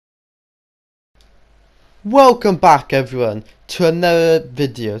Welcome back everyone to another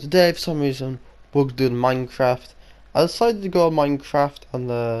video. Today for some reason we're doing Minecraft. I decided to go on Minecraft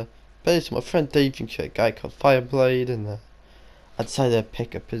and basically my friend Dave and a guy called Fireblade, and I decided to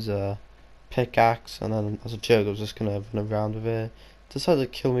pick up his pickaxe, and then as a joke I was just gonna run around with it. Decided to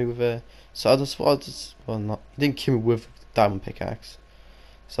kill me with it. So I just wanted to, well, not, he didn't kill me with the diamond pickaxe.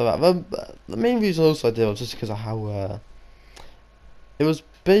 So the main reason also I did was just because of how it was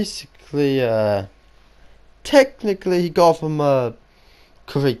basically technically he got from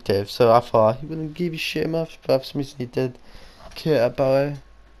creative, so I thought he wouldn't give a shit much, but for some reason he did care about it,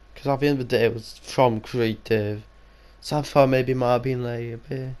 because at the end of the day it was from creative, so I thought maybe it might have been like a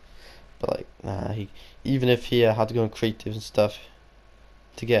bit, but like, nah, even if he had to go on creative and stuff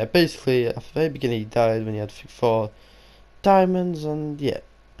to get it, basically at the very beginning he died when he had 4 diamonds, and yeah,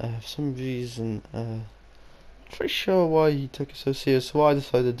 for some reason, not pretty sure why he took it so serious. So what I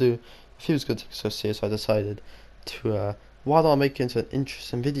decided to do, if he was going to take it so serious, I decided to, why don't I make it into an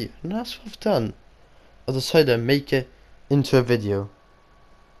interesting video? And that's what I've done. I decided to make it into a video.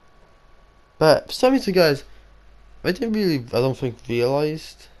 But for some reason, guys, I don't think,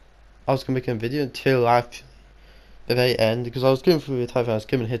 realised I was going to make a video until actually the very end. Because I was going through the type and I was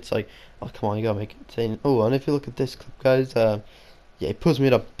giving hits like, oh come on, you gotta make it insane. Oh, and if you look at this clip, guys, yeah, he puts me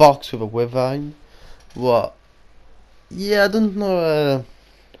in a box with a wither. What? Yeah, I don't know,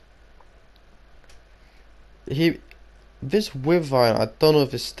 this Witherine, I don't know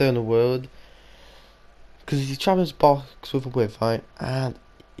if it's still in the world, because he's trapped in his box with a Witherine, and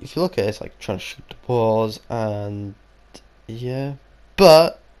if you look at it, it's like trying to shoot the walls, and yeah,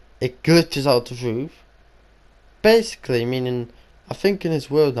 but it glitches out the roof, basically meaning, I think in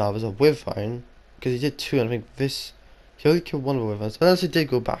his world now there's a Witherine, because he did 2, and I think this, he only killed 1 of the Witherines, unless he did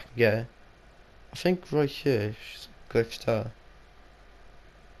go back and get it. I think right here, it's glitched out.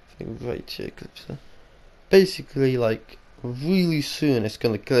 I think right here glitched out. Basically, like, really soon it's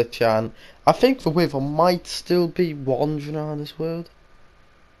gonna glitch, and I think the Wither might still be wandering around this world.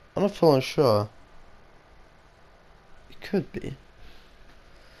 I'm not feeling sure. It could be.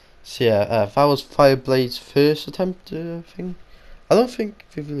 So yeah, that was Fireblade's first attempt, I think. I don't think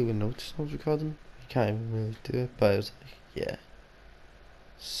we really would notice I was recording. You can't even really do it, but it was like, yeah.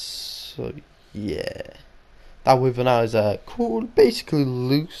 So yeah, that Wither now is cool, basically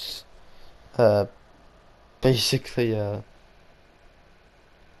loose. Basically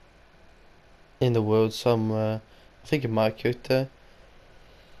in the world somewhere. I think it might go there.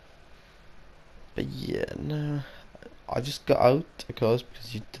 But yeah, no. I just got out, of course,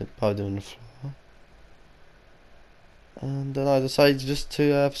 because you did powder on the floor. And then I decided just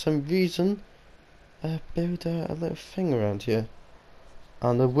to, for some reason, build a little thing around here.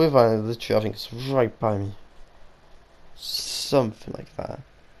 And the wither, literally, I think it's right by me. Something like that.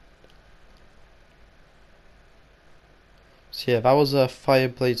 So yeah, that was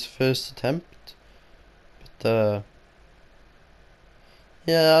Fireblade's first attempt. But,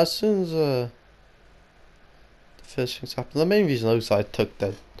 yeah, as soon as, the first things happened, the main reason also I took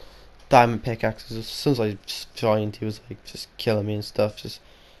the diamond pickaxes, as soon as I just joined, he was like just killing me and stuff.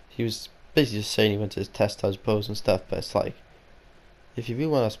 He was basically just saying he went to test out his bows and stuff. But it's like, if you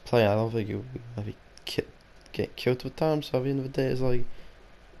really want us to play, I don't think you would be get killed with time. So at the end of the day, it's like,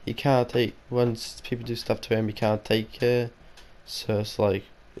 you can't take, once people do stuff to him, you can't take it. So it's like,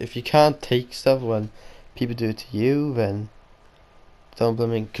 if you can't take stuff when people do it to you, then don't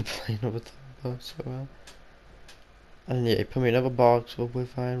blame me and complain over time. So and yeah, he put me in another box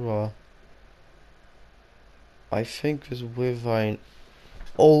with iron raw. I think this Witherine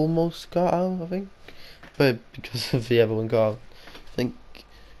almost got out, I think. But because of the other one got out, I think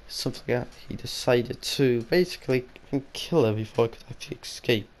something like that, he decided to basically kill her before I could actually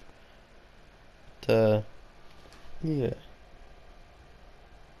escape. But, yeah.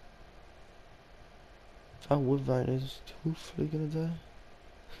 That Witherine is hopefully gonna die.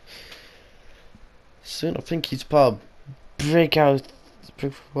 Soon, I think he's probably break out.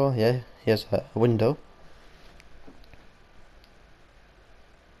 Well, yeah, he has a window.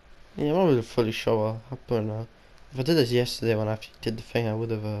 Yeah, I'm not really fully sure what happened now. If I did this yesterday when I actually did the thing, I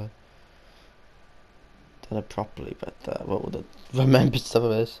would have done it properly, but what would have remembered some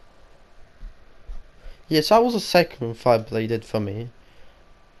of this. Yes, that was the second fireblade did for me.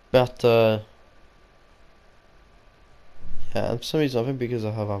 But, yeah, and for some reason, I think because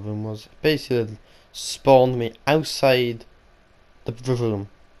of how that room was, it basically spawned me outside the room.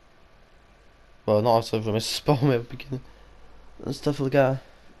 Well, not outside the room, it spawned me at the beginning. And stuff like that.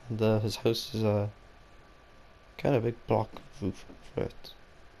 And his house is kind of a big block roof for it.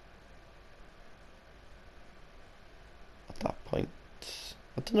 At that point,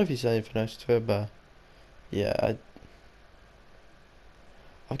 I don't know if he said anything else to it, but yeah,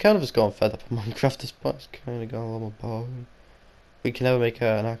 I've kind of just gone fed up with Minecraft. This point, it's kind of gone a little more boring. We can never make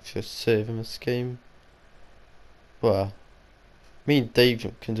an actual server in this game. Well, me and Dave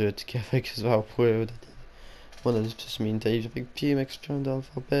can do it together because of how weird. Well, it's just me and Dave. I think GMX joined out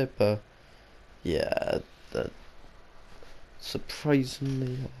for a bit, but yeah, that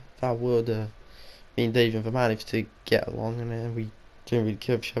surprisingly that would me and Dave have managed to get along, and we didn't really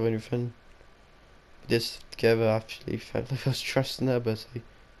give each other anything. We did stuff together. Actually, felt like I was trusting her, but it's like,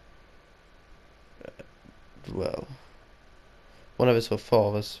 well, one of us or four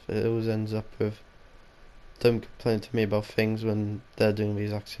of us, it always ends up with them complaining to me about things when they're doing the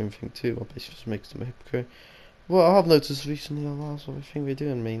exact same thing too. What basically just makes them a hypocrite. Well, I have noticed recently a lot of everything we're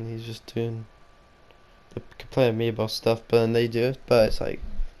doing mainly is just doing. They complain to me about stuff, but then they do it. But it's like,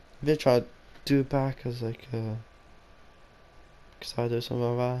 if they try to do it back as like, because I do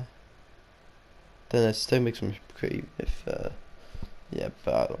something like that, then it still makes them a hypocrite. If, yeah,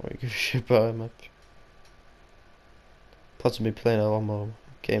 but I don't really give a shit about it much. Plus, I've been playing a lot more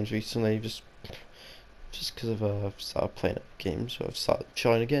games recently, just because I've started playing games, so I've started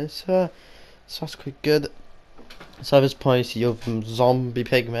trying again. So that's quite good. So at this point, you have some zombie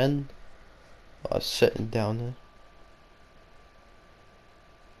pigmen sitting down there.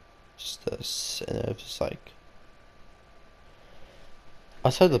 Just sitting there, just like. I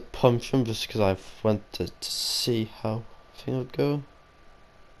said the pumpkin just because I wanted to see how the thing would go.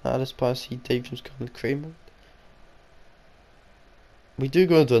 At this point, I see Dave's going to cream. We do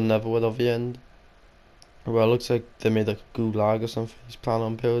go into another one at the end. Well, it looks like they made like a gulag or something he's planning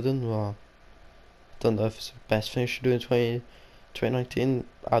on building. Well, I don't know if it's the best thing you should do in 2019,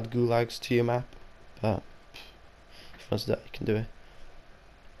 add gulags to your map, but if you want to do that, you can do it.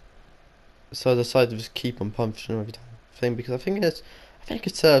 So I decided to just keep on punching every time thing because I think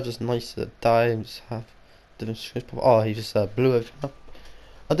it serves as nice to die and just have different strings pop. Oh, he just blew everything up.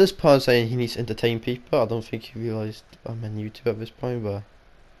 At this point, saying he needs to entertain people. I don't think he realised I'm on YouTube at this point, but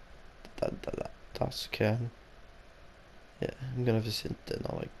that's okay. Yeah, I'm gonna visit the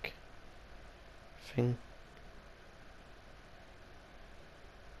like thing.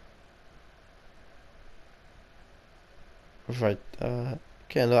 Right, okay,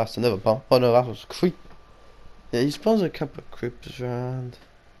 no, that's another bomb. Oh no, that was creep. Yeah, he spawns a couple of creepers around.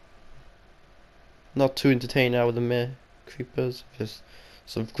 Not too entertaining out with the mere creepers, just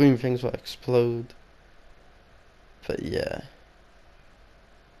some green things will explode. But yeah.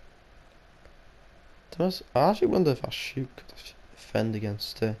 I actually wonder if our shoot could defend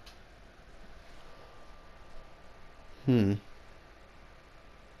against it. I mean,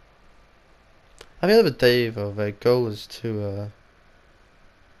 the other day though, their goal is to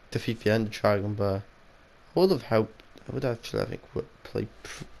defeat the Ender Dragon, but I would have helped. I would actually, I think, would play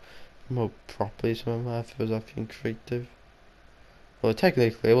more properly. Some of if it was actually creative. Well,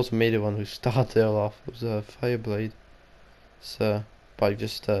 technically, it wasn't me the one who started it all off. It was fireblade. So, but I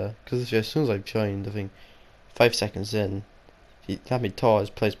just because as soon as I joined, I think 5 seconds in, he had me taught his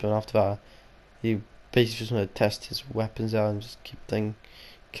place, but after that, he basically just wanted to test his weapons out and just keep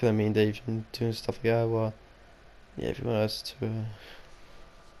killing me and Dave and doing stuff like that. Well, yeah, everyone else to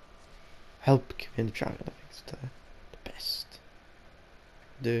help keep in the dragon, I think it's the best.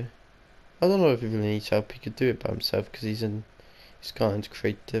 Do I don't know if he really needs help. He could do it by himself because he's gone into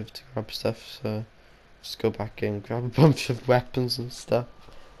creative to grab stuff. So just go back in, grab a bunch of weapons and stuff.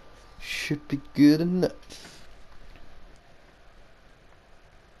 Should be good enough.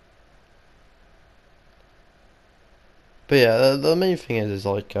 But yeah, the main thing is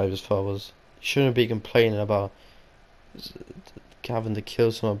like I just thought was you shouldn't be complaining about having to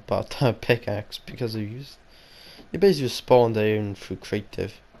kill someone about a pickaxe because you basically just spawned there in through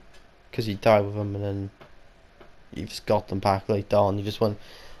creative because you died with them and then you just got them back later on. You just went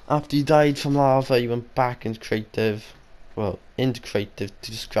after you died from lava, you went back into creative, well into creative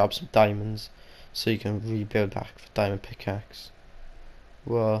to just grab some diamonds so you can rebuild back for diamond pickaxe.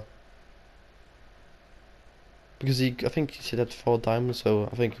 Well. Because I think he said had 4 diamonds, so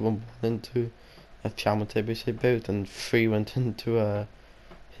I think he went into a channel table he built, and 3 went into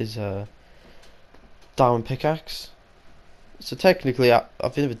his diamond pickaxe. So technically, at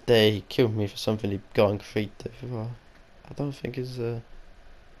the end of the day, he killed me for something he got in creative. Well, I don't think it's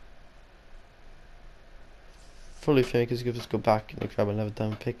fully fair because he could just go back and grab another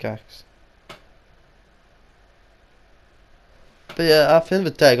diamond pickaxe. But yeah, at the end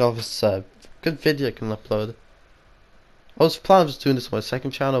of the day, I got this good video I can upload. I was planning on just doing this on my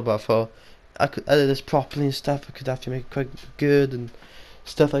second channel, but I thought I could edit this properly and stuff. I could actually make it quite good and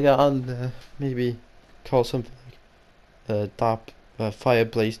stuff like that, and maybe call something like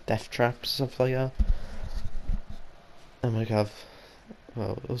fireblade death traps, stuff like that. I'm gonna have,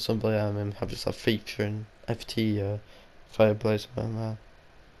 well, or somebody have just a feature in FT fireblade something like that.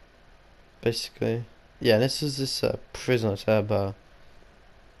 Basically, yeah. This is this prison I but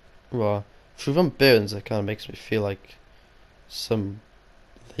well, through them buildings, it kind of makes me feel like some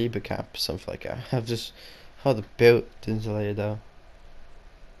labor camp or something like that. Have just how the buildings are laid out.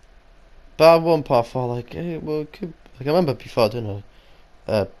 But at one part, I thought like, hey, well, it could, like I remember before doing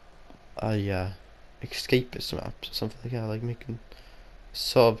a escapist maps or something like that, like making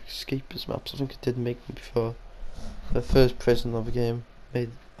sort of escapist maps. I think it did make them before. The first prison of the game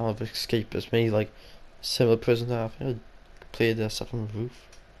made out of escapists, made like similar prison to I think I played their stuff on the roof.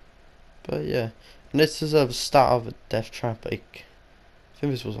 But yeah, and this is the start of a death trap. Like I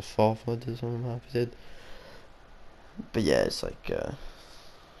think this was a fourth one I did something like that I did. But yeah, it's like for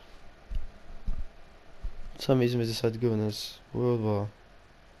some reason we decided to go in this World War.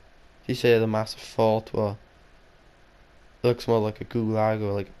 He said a massive fort where it looks more like a gulag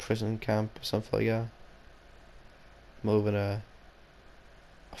or like a prison camp or something like that. More than a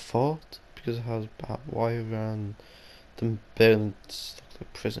fort because it has barbed wire around the buildings,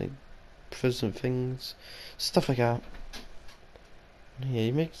 like prison things, stuff like that. Yeah,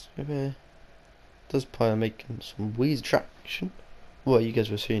 he makes maybe does plan on making some weird attraction. Well, you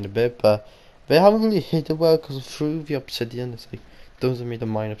guys were seeing a bit, but they haven't really hit it well because through the obsidian, it's like doesn't mean the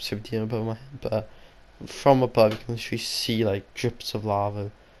mine obsidian above my head, but from above you can literally see like drips of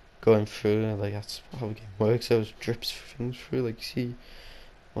lava going through, and like that's how the game works. Those drips things through, like you see.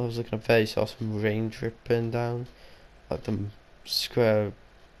 I was looking at there, you saw some rain dripping down, like the square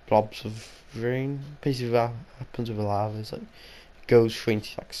blobs of rain. Basically, what happens with the lava is like it goes through into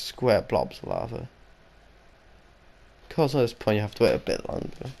like square blobs of lava. Of course, at this point you have to wait a bit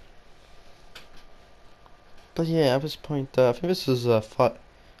longer. But yeah, at this point, I think this is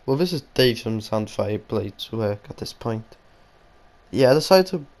well, this is Deathrom's and fireblade's work at this point. Yeah, I decided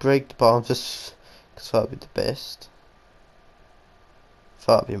to break the bottom just because that would be the best.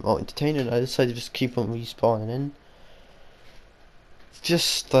 Thought it'd be more entertaining. I decided to just keep on respawning in.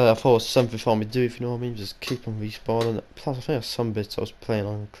 Just I thought it was something for me to do, if you know what I mean. Just keep on respawning. Plus, I think there's some bits I was playing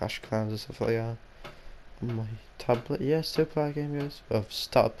on Crash Clans and stuff like that on my tablet. Yeah, still play a game, guys. I've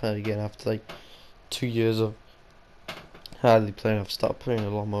started playing again after like 2 years of hardly playing. I've started playing a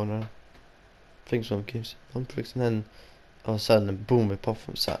lot more now. Things from games, and then all of a sudden, boom! It popped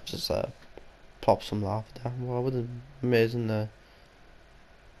from sap, just plop some lava down. Wow, what an amazing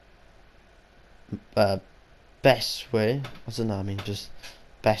best way. I don't know. I mean, just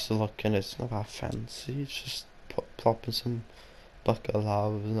best of luck, and it's not that fancy. It's just plopping some bucket of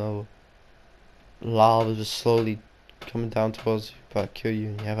lava. There's no lava just slowly coming down towards you, but kill you,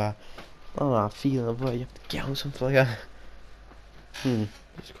 and you have a I don't know, a feeling of where you have to get or something like that.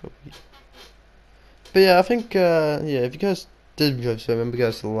 That's quite weird. But yeah, I think yeah, if you guys did enjoy this, remember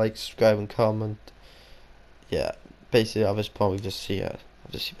guys to like, subscribe, and comment. Yeah, basically at this point we just see I'll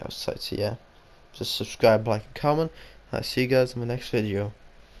just see you outside. So yeah, just subscribe, like, and comment. I'll see you guys in the next video.